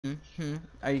Mm-hmm.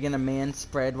 Are you gonna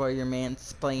man-spread while you're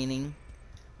mansplaining?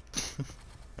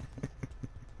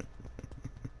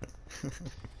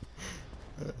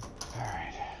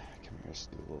 Alright, come here, let's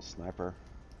do a little sniper.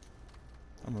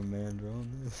 I'm a man drone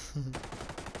this.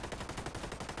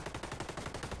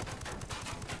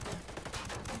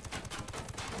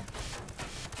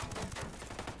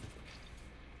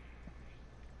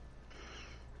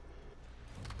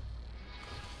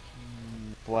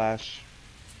 Flash.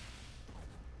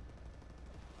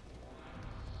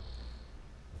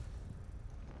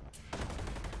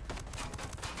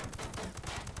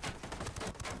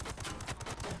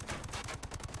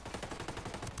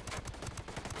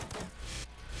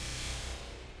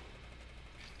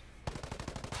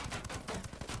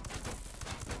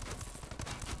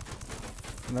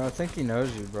 No, I think he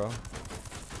knows you, bro.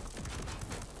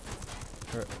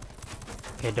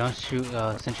 Okay, don't shoot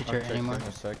sentry turret anymore. In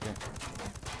a second.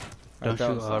 Don't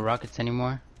shoot rockets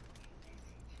anymore.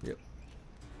 Yep.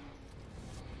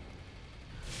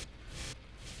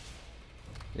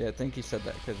 Yeah, I think he said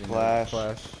that because he knows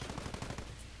flash.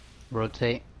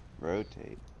 Rotate.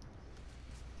 Rotate.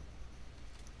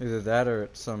 Either that or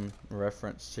it's some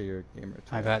reference to your gamer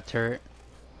tag. I got turret.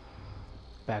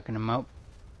 Backing him up.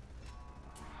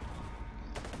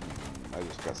 I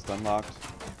just got stun locked.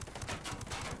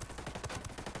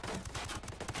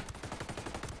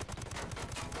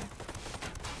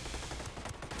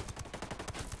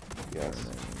 Yes.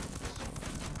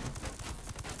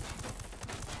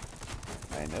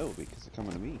 I know, because they're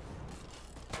coming to me.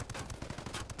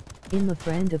 I'm a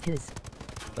friend of his.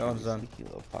 That one's done. Sneaky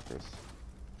little fuckers.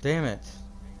 Damn it.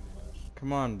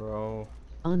 Come on, bro.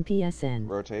 On PSN.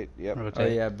 Rotate, yep. Rotate. Oh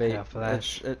yeah, bait. Yeah,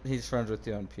 flash. He's friends with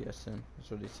you on PSN.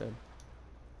 That's what he said.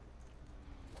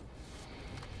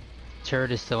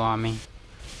 Turret is still on me.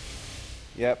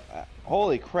 Yep.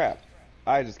 Holy crap.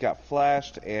 I just got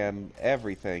flashed and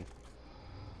everything.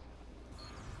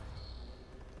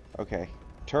 Okay.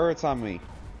 Turret's on me.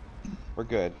 We're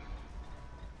good.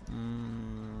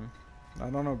 I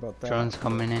don't know about that. Drone's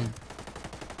coming in.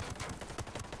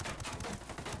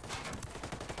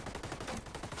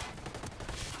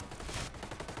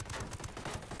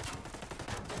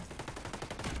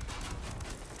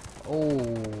 Oh,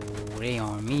 they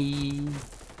on me.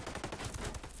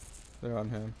 They're on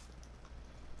him.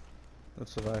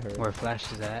 That's what I heard. Where flash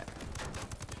is at?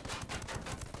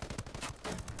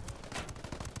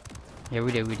 Yeah,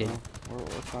 we did. We're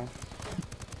fine.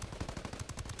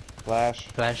 Flash.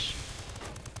 Flash.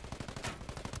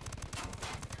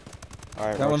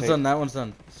 Alright, That one's done. That one's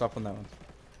done. Stop on that one.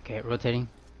 Okay, rotating.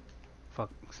 Fuck,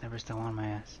 Sniper's still on my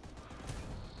ass.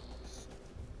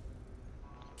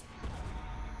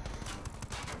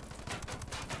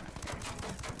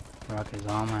 Rock is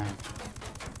on mine.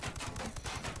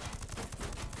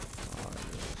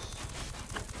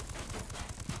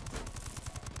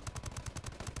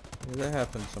 Yeah, that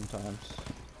happens sometimes.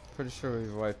 Pretty sure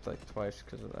we've wiped like twice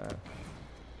because of that.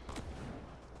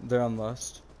 They're on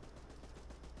Lust.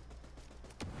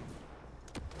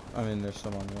 I mean, there's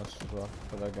some on Lust as well,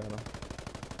 but I got them.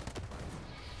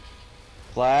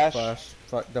 Flash.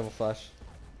 Double flash.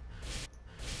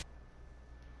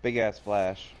 Big ass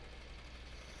flash.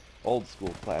 Old school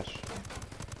flash.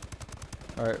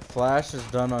 Alright, flash is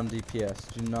done on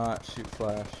DPS. Do not shoot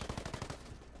flash.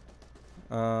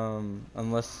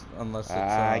 Unless it's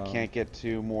I can't get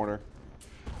to mortar.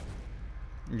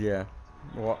 Yeah.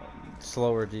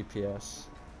 Slower DPS.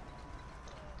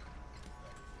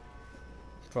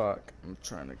 Fuck. I'm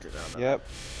trying to get out of Yep.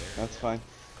 That's fine.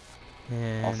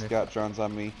 And All scout drones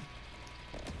on me.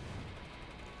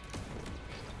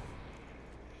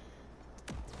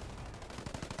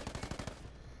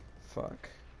 Fuck.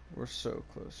 We're so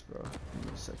close, bro. Give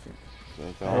me a second.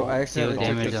 So Oh, I accidentally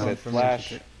damage took on it from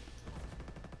flash.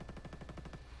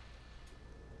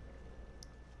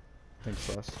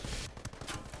 Thanks, Lust.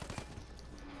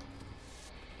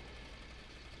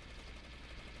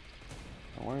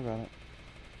 Don't worry about it.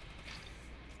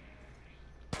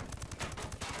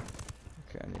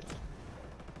 Okay, I need it.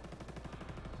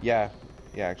 Yeah.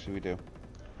 Yeah, actually we do.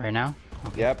 Right now?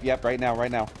 Okay. Yep, right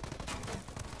now.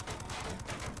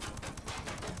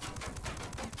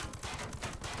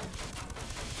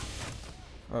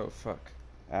 Oh, fuck.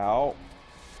 Ow.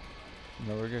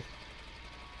 No, we're good.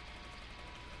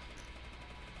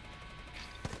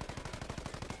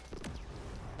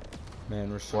 Man,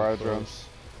 we're so Where are close. drones?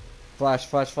 Flash.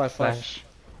 Flash.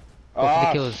 Go for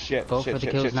the kills. Shit, Go for the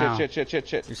kills now.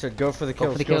 Shit. You said go for the kills.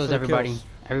 Go for the kills, everybody.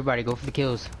 Everybody, go for the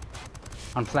kills.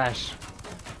 On flash.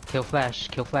 Kill flash.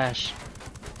 Kill flash.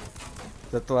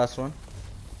 Is that the last one?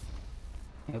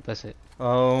 Yep, that's it.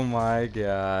 Oh my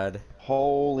god.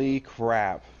 Holy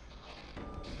crap.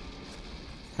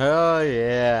 Oh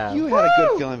yeah. You had a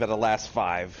good feeling about the last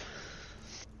 5.